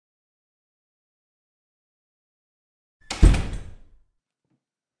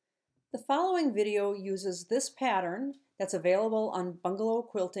The following video uses this pattern that's available on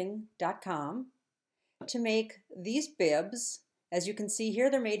bungalowquilting.com to make these bibs. As you can see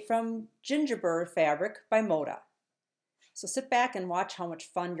here, they're made from gingerbread fabric by Moda. So sit back and watch how much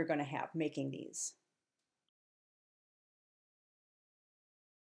fun you're going to have making these.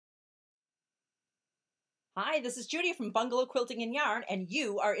 Hi, this is Judy from Bungalow Quilting and Yarn, and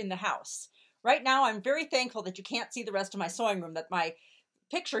you are in the house. Right now, I'm very thankful that you can't see the rest of my sewing room, that my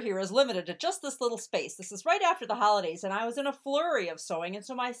picture here is limited to just this little space. This is right after the holidays, and I was in a flurry of sewing, and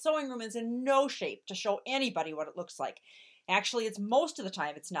so my sewing room is in no shape to show anybody what it looks like. Actually, it's most of the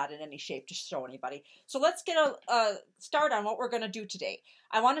time it's not in any shape to show anybody. So let's get a start on what we're going to do today.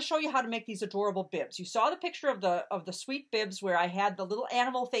 I want to show you how to make these adorable bibs. You saw the picture of the sweet bibs where I had the little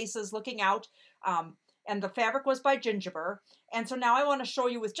animal faces looking out, and the fabric was by Gingerbread. And so now I want to show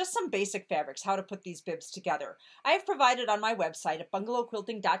you with just some basic fabrics how to put these bibs together. I have provided on my website at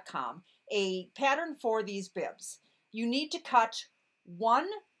bungalowquilting.com a pattern for these bibs. You need to cut one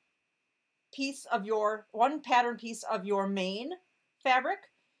pattern piece of your main fabric.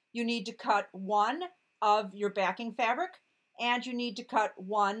 You need to cut one of your backing fabric, and you need to cut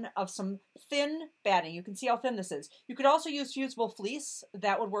one of some thin batting. You can see how thin this is. You could also use fusible fleece.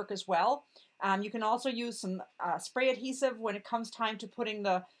 That would work as well. You can also use some spray adhesive when it comes time to putting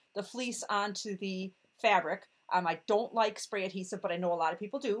the fleece onto the fabric. I don't like spray adhesive, but I know a lot of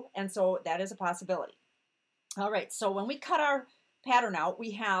people do, and so that is a possibility. All right, so when we cut our pattern out,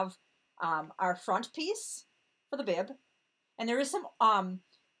 we have our front piece for the bib, and there is some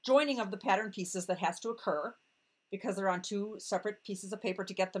joining of the pattern pieces that has to occur because they're on two separate pieces of paper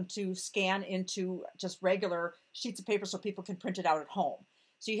to get them to scan into just regular sheets of paper so people can print it out at home.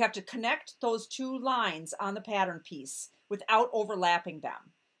 So you have to connect those two lines on the pattern piece without overlapping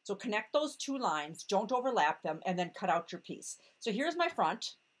them. So connect those two lines, don't overlap them, and then cut out your piece. So here's my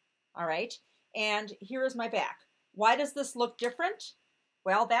front, all right, and here is my back. Why does this look different?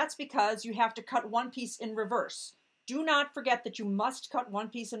 Well, that's because you have to cut one piece in reverse. Do not forget that you must cut one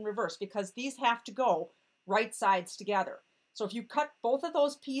piece in reverse because these have to go right sides together. So if you cut both of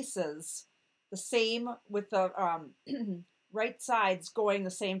those pieces the same with the right sides going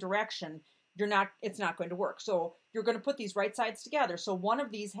the same direction, it's not going to work. So you're going to put these right sides together. So one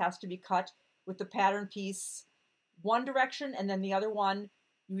of these has to be cut with the pattern piece one direction, and then the other one,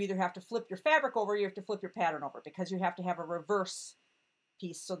 you either have to flip your fabric over or you have to flip your pattern over because you have to have a reverse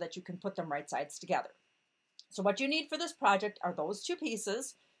piece so that you can put them right sides together. So what you need for this project are those two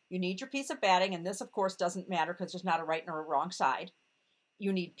pieces. You need your piece of batting, and this of course doesn't matter because there's not a right nor a wrong side.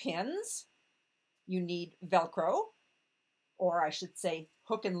 You need pins. You need Velcro, or I should say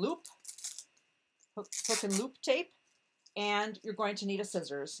hook and loop tape, and you're going to need a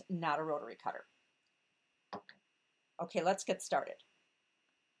scissors, not a rotary cutter. Okay, let's get started.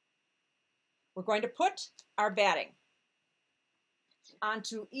 We're going to put our batting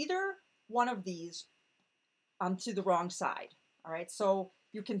onto either one of these onto the wrong side. All right, so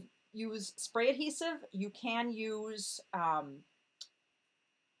you can use spray adhesive, you can use a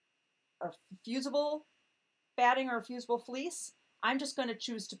fusible batting or a fusible fleece. I'm just going to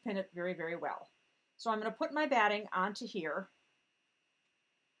choose to pin it very, very well. So I'm going to put my batting onto here,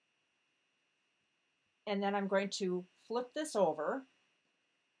 and then I'm going to flip this over,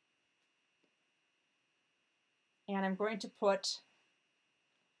 and I'm going to put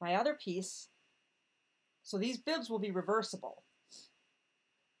my other piece. So these bibs will be reversible.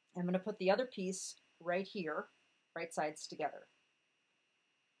 I'm going to put the other piece right here, right sides together.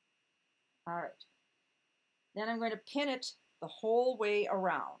 All right. Then I'm going to pin it the whole way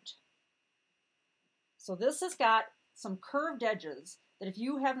around. So this has got some curved edges that if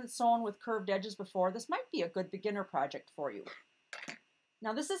you haven't sewn with curved edges before, this might be a good beginner project for you.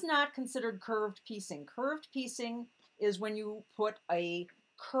 Now this is not considered curved piecing. Curved piecing is when you put a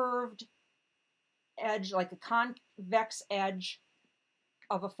curved edge, like a convex edge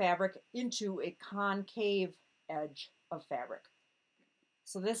of a fabric into a concave edge of fabric.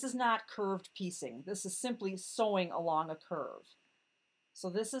 So this is not curved piecing. This is simply sewing along a curve. So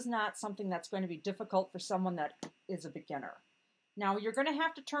this is not something that's going to be difficult for someone that is a beginner. Now you're going to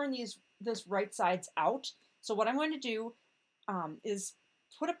have to turn this right sides out. So what I'm going to do is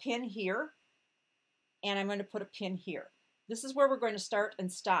put a pin here, and I'm going to put a pin here. This is where we're going to start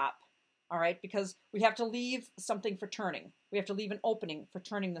and stop, all right, because we have to leave something for turning. We have to leave an opening for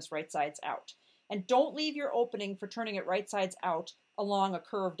turning this right sides out. And don't leave your opening for turning it right sides out along a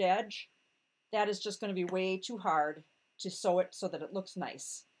curved edge. That is just going to be way too hard to sew it so that it looks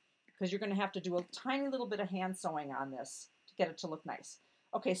nice, because you're going to have to do a tiny little bit of hand sewing on this to get it to look nice.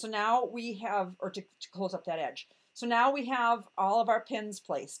 Okay, so now we have, or to close up that edge. So now we have all of our pins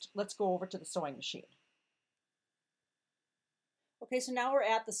placed. Let's go over to the sewing machine. Okay, so now we're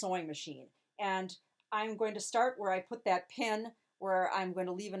at the sewing machine, and I'm going to start where I put that pin where I'm going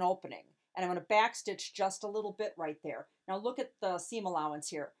to leave an opening, and I'm going to backstitch just a little bit right there. Now look at the seam allowance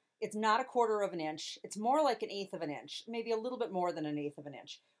here. It's not 1/4 of an inch. It's more like 1/8 of an inch, maybe a little bit more than 1/8 of an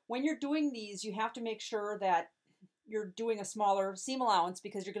inch. When you're doing these, you have to make sure that you're doing a smaller seam allowance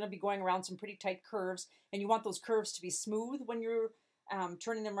because you're going to be going around some pretty tight curves, and you want those curves to be smooth when you're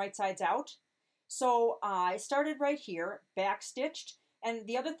turning them right sides out. So I started right here, back stitched, and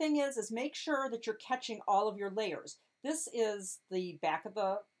the other thing is make sure that you're catching all of your layers. This is the back of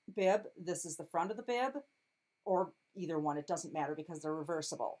the bib, this is the front of the bib, or either one, it doesn't matter because they're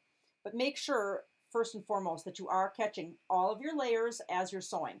reversible. But make sure, first and foremost, that you are catching all of your layers as you're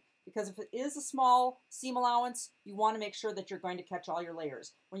sewing. Because if it is a small seam allowance, you want to make sure that you're going to catch all your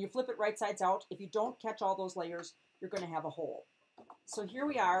layers. When you flip it right sides out, if you don't catch all those layers, you're going to have a hole. So here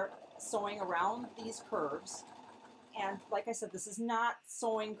we are sewing around these curves. And like I said, this is not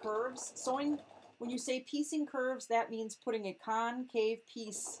sewing curves. Sewing, when you say piecing curves, that means putting a concave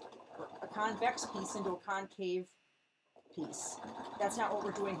piece, or a convex piece into a concave piece. That's not what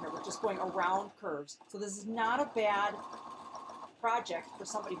we're doing here. We're just going around curves. So this is not a bad project for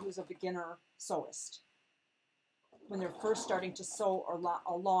somebody who's a beginner sewist when they're first starting to sew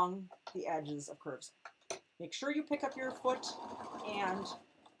along the edges of curves. Make sure you pick up your foot and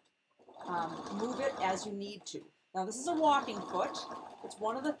move it as you need to. Now this is a walking foot. It's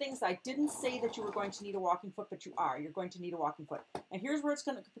one of the things I didn't say that you were going to need a walking foot, but you are. You're going to need a walking foot. And here's where it's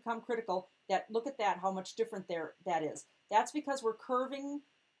going to become critical. That look at that, how much different that is. That's because we're curving,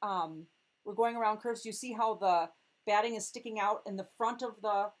 we're going around curves. You see how the batting is sticking out and the front of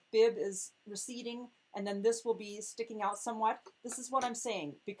the bib is receding, and then this will be sticking out somewhat. This is what I'm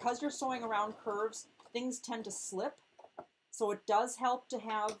saying. Because you're sewing around curves, things tend to slip. So it does help to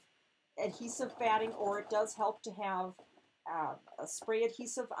have adhesive batting, or it does help to have a spray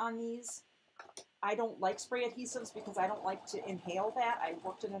adhesive on these. I don't like spray adhesives because I don't like to inhale that. I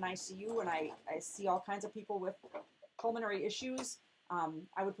worked in an ICU and I see all kinds of people with pulmonary issues.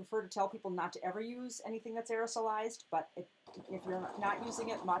 I would prefer to tell people not to ever use anything that's aerosolized, but if you're not using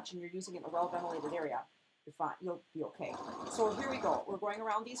it much and you're using it in a well-ventilated area, you're fine. You'll be okay. So here we go. We're going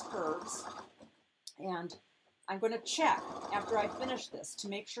around these curves, and I'm going to check after I finish this to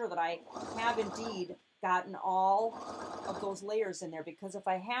make sure that I have indeed gotten all of those layers in there, because if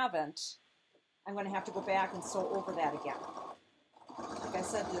I haven't, I'm going to have to go back and sew over that again. Like I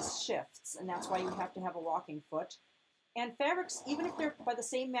said, this shifts, and that's why you have to have a walking foot. And fabrics, even if they're by the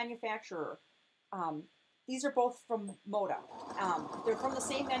same manufacturer, these are both from Moda. They're from the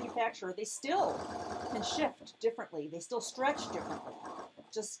same manufacturer. They still can shift differently. They still stretch differently.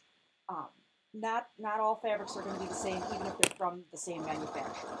 Just not all fabrics are going to be the same, even if they're from the same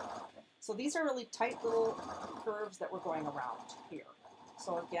manufacturer. So these are really tight little curves that we're going around here.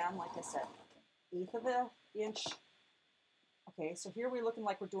 So again, like I said, 1/8 of an inch. Okay, so here we're looking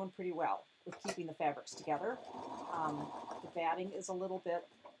like we're doing pretty well with keeping the fabrics together. The batting is a little bit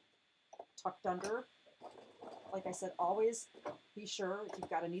tucked under. Like I said, always be sure if you've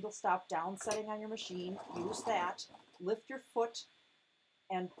got a needle stop down setting on your machine, use that. Lift your foot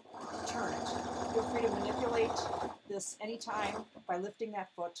and turn it. Feel free to manipulate this anytime by lifting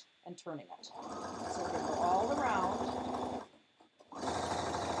that foot and turning it. So we're going to go all around.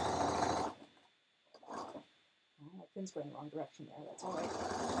 Oh, my pin's going the wrong direction there. That's all right.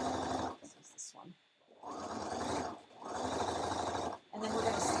 This is this one. And then we're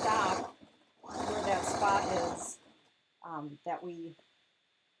going to stop where that spot is that we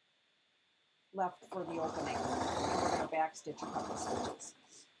left for the opening. And we're going to backstitch a couple stitches.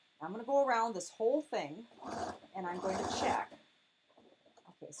 I'm going to go around this whole thing, and I'm going to check.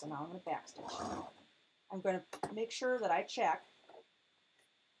 Okay, so now I'm going to backstitch. I'm going to make sure that I check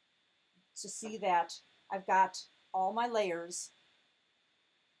to see that I've got all my layers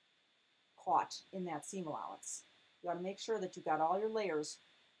caught in that seam allowance. You got to make sure that you've got all your layers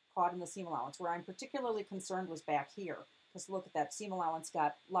caught in the seam allowance. Where I'm particularly concerned was back here, because look at that, seam allowance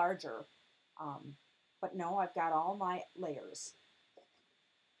got larger. But no, I've got all my layers.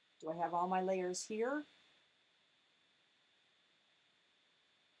 Do I have all my layers here?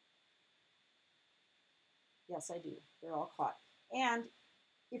 Yes, I do. They're all caught. And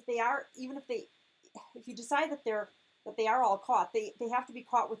if they are, even if you decide that they are all caught, they have to be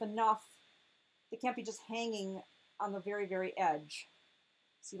caught with enough. They can't be just hanging on the very, very edge.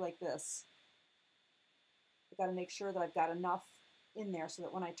 See, like this. I've got to make sure that I've got enough in there so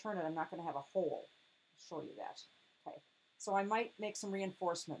that when I turn it, I'm not going to have a hole. I'll show you that. Okay. So I might make some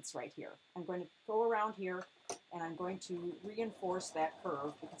reinforcements right here. I'm going to go around here and I'm going to reinforce that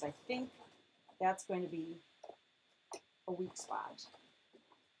curve because I think that's going to be a weak spot.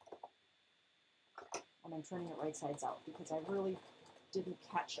 And I'm turning it right sides out because I really didn't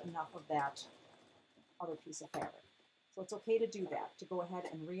catch enough of that other piece of fabric. So it's okay to do that, to go ahead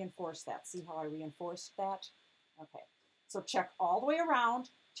and reinforce that. See how I reinforced that? Okay, so check all the way around,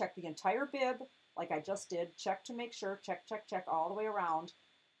 check the entire bib like I just did, check to make sure, check all the way around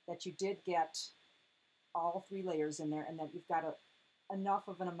that you did get all 3 layers in there and that you've got enough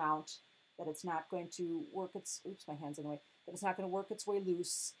of an amount that it's not going to work its, oops, my hand's in the way, that it's not going to work its way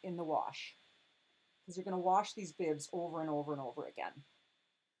loose in the wash. Because you're going to wash these bibs over and over and over again.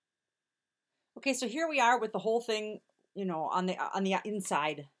 Okay, so here we are with the whole thing, you know, on the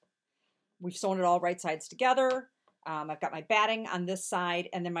inside. We've sewn it all right sides together. I've got my batting on this side,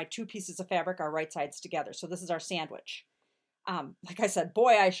 and then my 2 pieces of fabric are right sides together. So this is our sandwich. Like I said,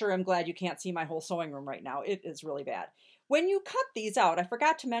 boy, I sure am glad you can't see my whole sewing room right now. It is really bad. When you cut these out, I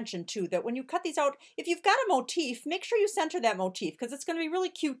forgot to mention too, that when you cut these out, if you've got a motif, make sure you center that motif because it's going to be really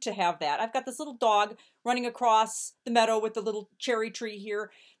cute to have that. I've got this little dog running across the meadow with the little cherry tree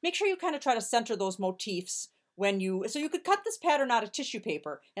here. Make sure you kind of try to center those motifs when you, so you could cut this pattern out of tissue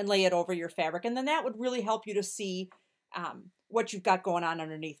paper and lay it over your fabric. And then that would really help you to see what you've got going on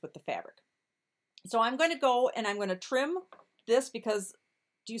underneath with the fabric. So I'm going to go and I'm going to trim this because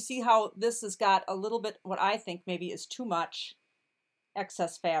do you see how this has got a little bit, what I think maybe is too much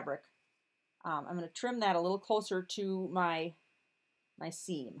excess fabric. I'm going to trim that a little closer to my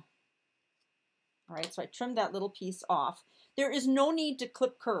seam. All right, so I trimmed that little piece off. There is no need to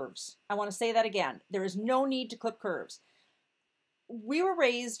clip curves. I want to say that again. There is no need to clip curves. We were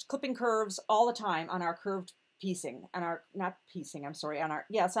raised clipping curves all the time on our curved piecing, on our, not piecing, I'm sorry, on our,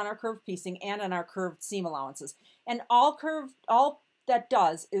 yes, on our curved piecing and on our curved seam allowances. And all that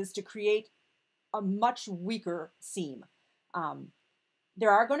does is to create a much weaker seam.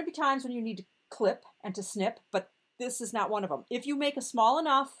 There are going to be times when you need to clip and to snip, but this is not one of them. If you make a small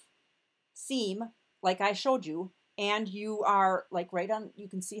enough seam, like I showed you, and you are like right on, you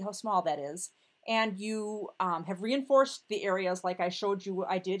can see how small that is, and you have reinforced the areas like I showed you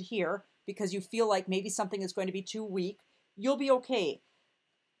I did here, because you feel like maybe something is going to be too weak, you'll be okay.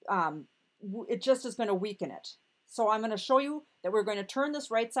 It just is going to weaken it. So I'm going to show you that we're going to turn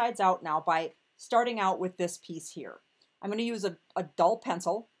this right sides out now by starting out with this piece here. I'm going to use a dull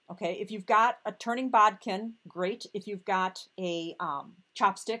pencil. Okay, if you've got a turning bodkin, great. If you've got a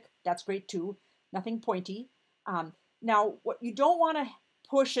chopstick, that's great too. Nothing pointy. Now, what you don't want to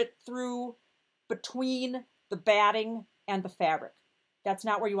push it through between the batting and the fabric. That's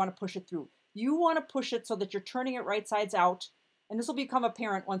not where you want to push it through. You want to push it so that you're turning it right sides out. And this will become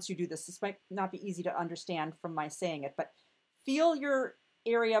apparent once you do this. This might not be easy to understand from my saying it, but feel your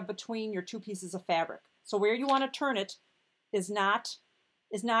area between your 2 pieces of fabric. So where you want to turn it is not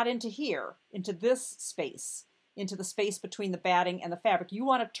into here, into this space, into the space between the batting and the fabric. You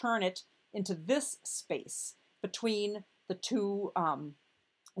want to turn it into this space between the 2.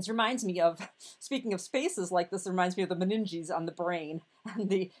 This reminds me of, speaking of spaces like this, reminds me of the meninges on the brain, and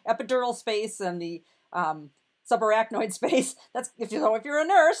the epidural space and the subarachnoid space. That's if you're a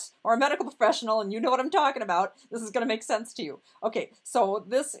nurse or a medical professional and you know what I'm talking about, this is going to make sense to you. Okay, so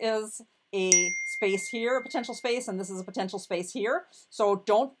this is a space here, a potential space, and this is a potential space here. So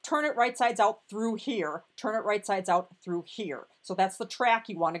don't turn it right sides out through here. Turn it right sides out through here. So that's the track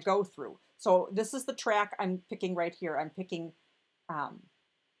you want to go through. So this is the track I'm picking right here. I'm picking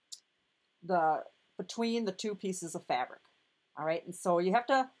between the 2 pieces of fabric. All right, and so you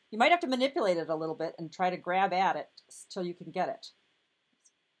might have to manipulate it a little bit and try to grab at it till you can get it.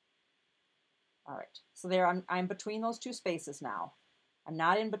 All right, so there I'm between those 2 spaces now. I'm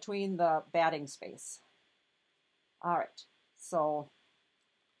not in between the batting space. All right, so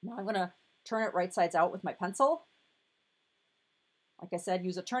now I'm going to turn it right sides out with my pencil. Like I said,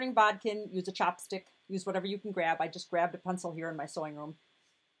 use a turning bodkin, use a chopstick, use whatever you can grab. I just grabbed a pencil here in my sewing room.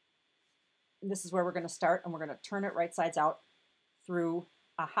 And this is where we're going to start, and we're going to turn it right sides out through,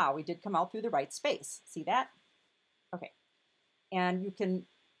 aha, we did come out through the right space. See that? Okay. And you can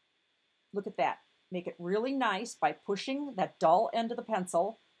look at that. Make it really nice by pushing that dull end of the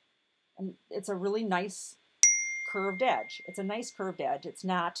pencil, and it's a really nice curved edge. It's a nice curved edge. It's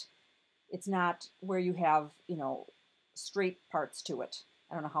not where you have, you know, straight parts to it.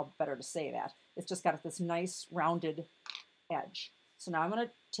 I don't know how better to say that. It's just got this nice rounded edge. So now I'm going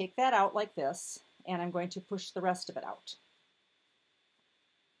to take that out like this, and I'm going to push the rest of it out.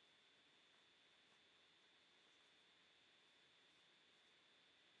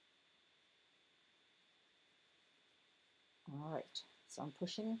 right, so I'm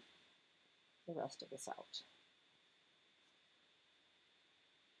pushing the rest of this out.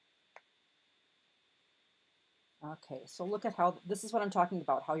 Okay, so look at how, this is what I'm talking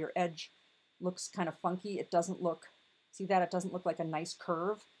about, how your edge looks kind of funky. It doesn't look, see that? It doesn't look like a nice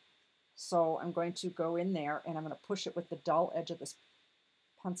curve. So I'm going to go in there and I'm going to push it with the dull edge of this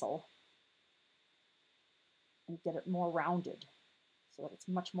pencil and get it more rounded so that it's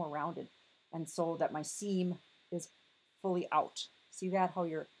much more rounded and so that my seam is fully out. See that? How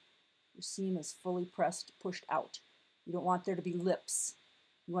your seam is fully pressed, pushed out. You don't want there to be lips.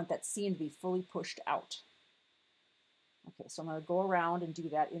 You want that seam to be fully pushed out. Okay, so I'm going to go around and do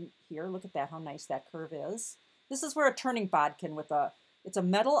that in here. Look at that, how nice that curve is. This is where a turning bodkin with a, it's a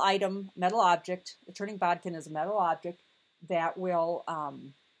metal item, metal object. A turning bodkin is a metal object that will,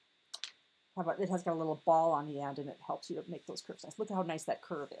 it has got a little ball on the end and it helps you to make those curves nice. Look at how nice that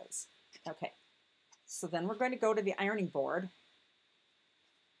curve is. Okay, so then we're going to go to the ironing board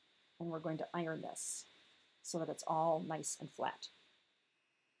and we're going to iron this so that it's all nice and flat.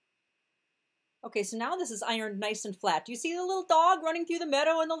 Okay, so now this is ironed nice and flat. Do you see the little dog running through the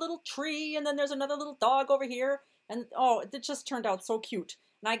meadow and the little tree, and then there's another little dog over here? And oh, it just turned out so cute.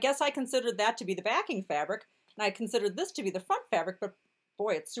 And I guess I considered that to be the backing fabric, and I considered this to be the front fabric, but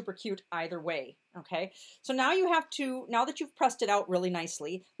boy, it's super cute either way, okay? So now you have to, now that you've pressed it out really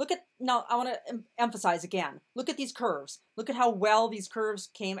nicely, look at, now I want to emphasize again, look at these curves. Look at how well these curves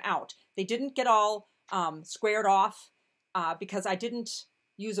came out. They didn't get all squared off because I didn't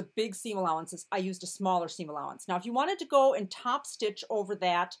use a big seam allowance. I used a smaller seam allowance. Now, if you wanted to go and top stitch over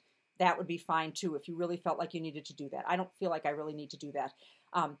that, that would be fine too, if you really felt like you needed to do that. I don't feel like I really need to do that.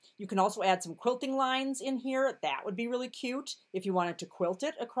 You can also add some quilting lines in here. That would be really cute. If you wanted to quilt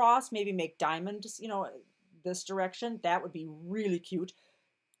it across, maybe make diamonds, you know, this direction, that would be really cute.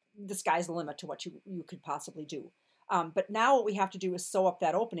 The sky's the limit to what you could possibly do. But now what we have to do is sew up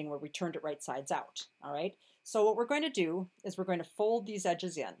that opening where we turned it right sides out, all right? So what we're going to do is we're going to fold these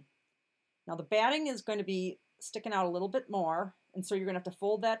edges in. Now the batting is going to be sticking out a little bit more, and so you're going to have to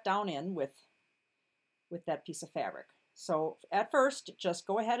fold that down in with that piece of fabric. So at first, just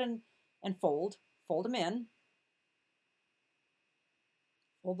go ahead and fold them in.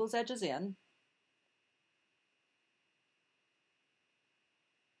 Fold those edges in.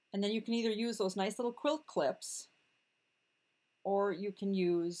 And then you can either use those nice little quilt clips or you can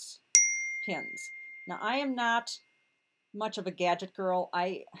use pins. Now I am not much of a gadget girl.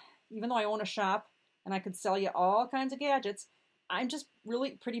 Even though I own a shop and I could sell you all kinds of gadgets, I'm just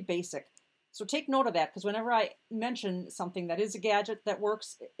really pretty basic. So take note of that, because whenever I mention something that is a gadget that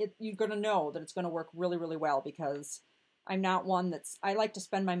works, you're going to know that it's going to work really, really well, because I'm not one I like to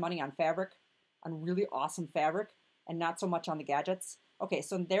spend my money on fabric, on really awesome fabric, and not so much on the gadgets. Okay,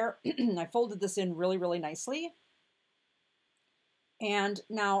 so there, I folded this in really, really nicely. And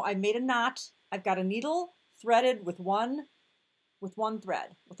now I made a knot. I've got a needle threaded with one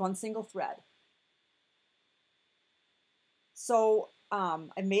thread, with one single thread. So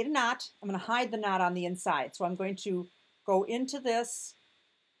I made a knot. I'm going to hide the knot on the inside. So I'm going to go into this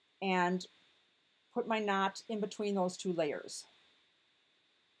and put my knot in between those two layers.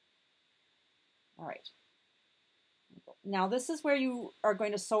 All right. Now this is where you are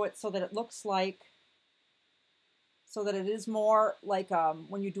going to sew it so that it looks like, so that it is more like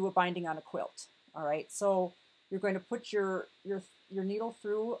when you do a binding on a quilt. All right. So you're going to put your needle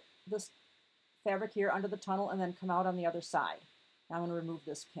through this fabric here under the tunnel and then come out on the other side. Now I'm going to remove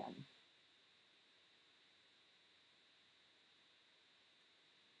this pin.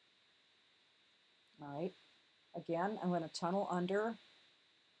 All right. Again, I'm going to tunnel under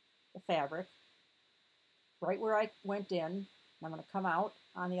the fabric right where I went in. And I'm going to come out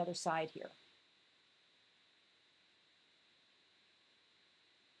on the other side here.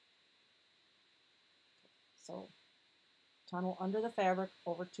 So tunnel under the fabric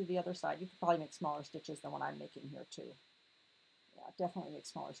over to the other side. You could probably make smaller stitches than what I'm making here too. Yeah, definitely make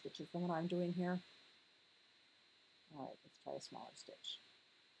smaller stitches than what I'm doing here. All right, let's try a smaller stitch.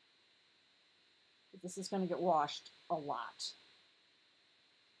 This is going to get washed a lot.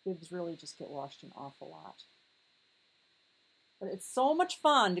 Bibs really just get washed an awful lot. But it's so much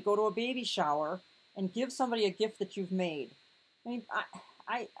fun to go to a baby shower and give somebody a gift that you've made. I mean,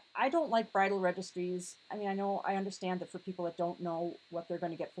 I don't like bridal registries. I mean, I understand that for people that don't know what they're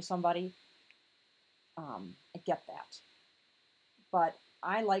going to get for somebody, I get that. But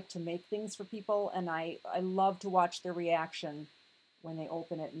I like to make things for people, and I love to watch their reaction when they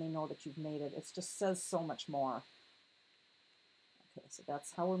open it and they know that you've made it. It just says so much more. Okay, so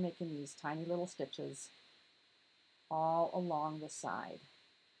that's how we're making these tiny little stitches all along the side.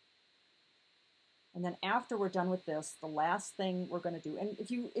 And then after we're done with this, the last thing we're going to do, and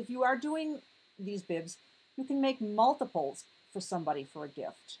if you are doing these bibs, you can make multiples for somebody for a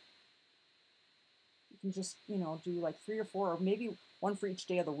gift. You can just, you know, do like 3 or 4, or maybe one for each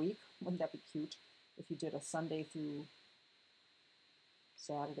day of the week. Wouldn't that be cute if you did a Sunday through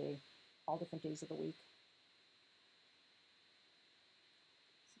Saturday, all different days of the week?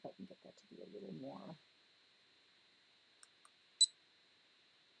 See if I can get that to be a little more.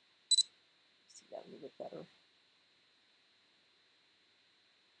 See that a little bit better.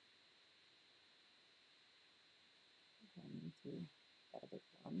 Going into that other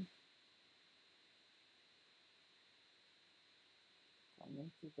one. Going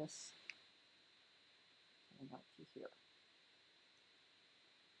in through this, coming out through here.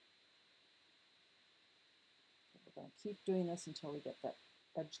 Okay, we're going to keep doing this until we get that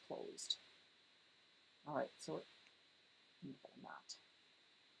edge closed. All right, so we've got a knot.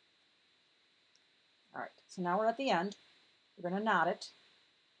 All right, so now we're at the end. We're going to knot it.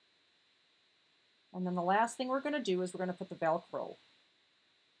 And then the last thing we're going to do is we're going to put the Velcro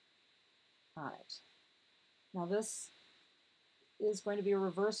on it. Now this is going to be a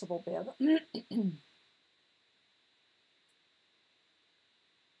reversible bib. Come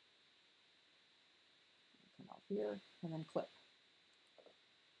out here and then clip.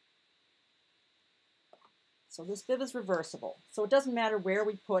 So this bib is reversible. So it doesn't matter where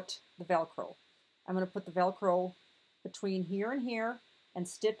we put the Velcro. I'm going to put the Velcro between here and here and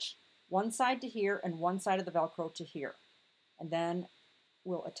stitch one side to here and one side of the Velcro to here. And then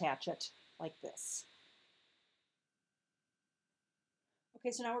we'll attach it like this.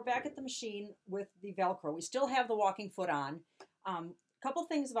 Okay, so now we're back at the machine with the Velcro. We still have the walking foot on. A couple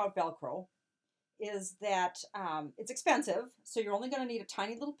things about Velcro is that it's expensive, so you're only going to need a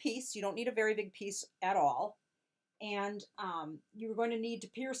tiny little piece. You don't need a very big piece at all. And you're going to need to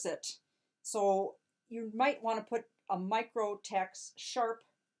pierce it. So you might want to put a Microtex sharp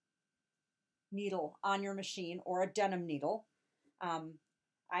needle on your machine or a denim needle. I'm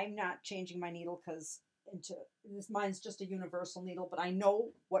not changing my needle because mine's just a universal needle, but I know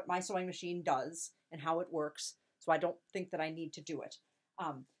what my sewing machine does and how it works, so I don't think that I need to do it.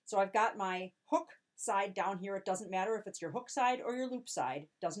 So I've got my hook side down here. It doesn't matter if it's your hook side or your loop side,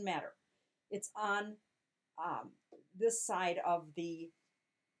 doesn't matter. It's on this side of the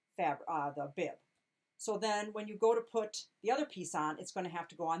bib. So then when you go to put the other piece on, it's going to have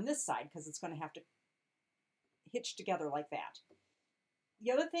to go on this side because it's going to have to hitch together like that.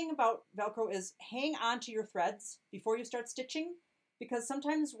 The other thing about Velcro is hang on to your threads before you start stitching, because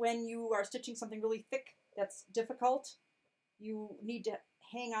sometimes when you are stitching something really thick that's difficult, you need to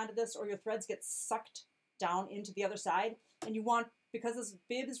hang on to this or your threads get sucked down into the other side. And you want, because this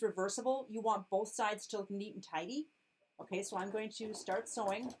bib is reversible, you want both sides to look neat and tidy. Okay, so I'm going to start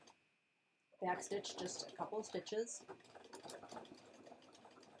sewing. Back stitch just a couple of stitches.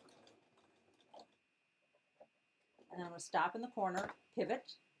 And then I'm going to stop in the corner, pivot.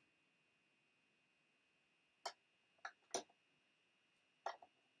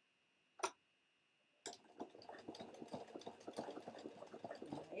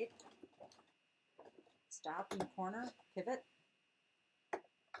 Right. Stop in the corner, pivot.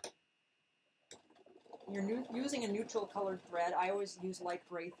 You're using a neutral colored thread. I always use light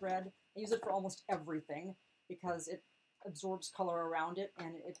gray thread. I use it for almost everything because it absorbs color around it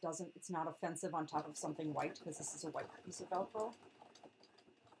and it's not offensive on top of something white because this is a white piece of Velcro.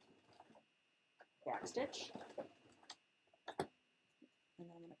 Back stitch. And then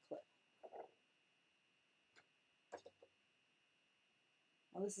I'm going to clip.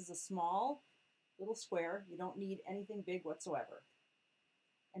 Now this is a small little square. You don't need anything big whatsoever.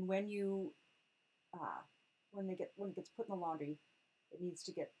 And when you when it gets put in the laundry, it needs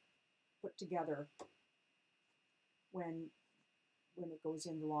to get put together when it goes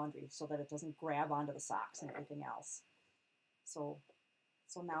in the laundry so that it doesn't grab onto the socks and everything else. So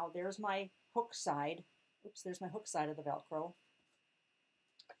now there's my hook side. Oops, there's my hook side of the Velcro.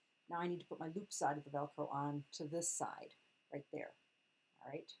 Now I need to put my loop side of the Velcro on to this side right there.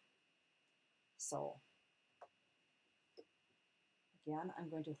 All right. So again, I'm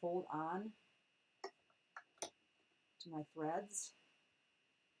going to hold on to my threads.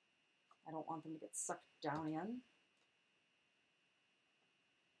 I don't want them to get sucked down in.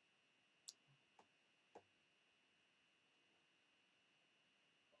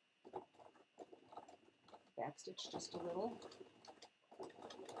 Backstitch just a little.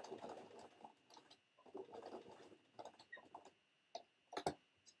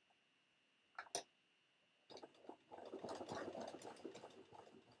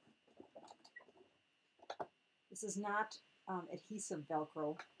 This is not adhesive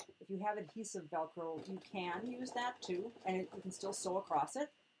Velcro. If you have adhesive Velcro, you can use that too, and you can still sew across it.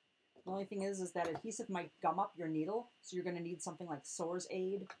 The only thing is that adhesive might gum up your needle, so you're going to need something like sewer's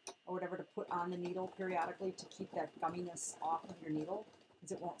aid or whatever to put on the needle periodically to keep that gumminess off of your needle,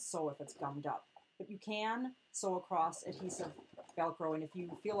 because it won't sew if it's gummed up. But you can sew across adhesive Velcro, and if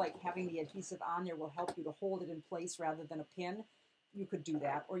you feel like having the adhesive on there will help you to hold it in place rather than a pin, you could do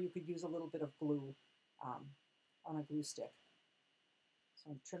that, or you could use a little bit of glue on a glue stick.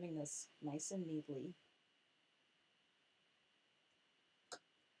 So I'm trimming this nice and neatly.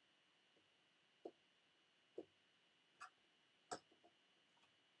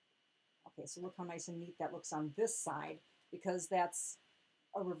 Okay, so look how nice and neat that looks on this side, because it's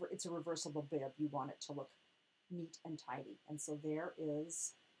a reversible bib. You want it to look neat and tidy. And so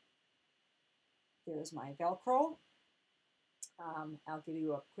there's my Velcro. I'll give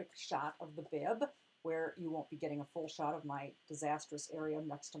you a quick shot of the bib where you won't be getting a full shot of my disastrous area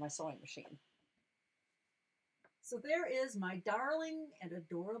next to my sewing machine. So there is my darling and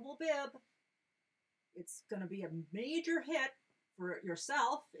adorable bib. It's going to be a major hit for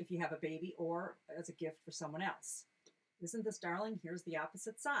yourself if you have a baby, or as a gift for someone else. Isn't this darling? Here's the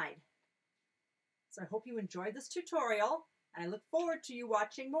opposite side. So I hope you enjoyed this tutorial, and I look forward to you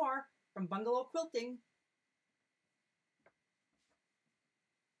watching more from bungalowquilting.com.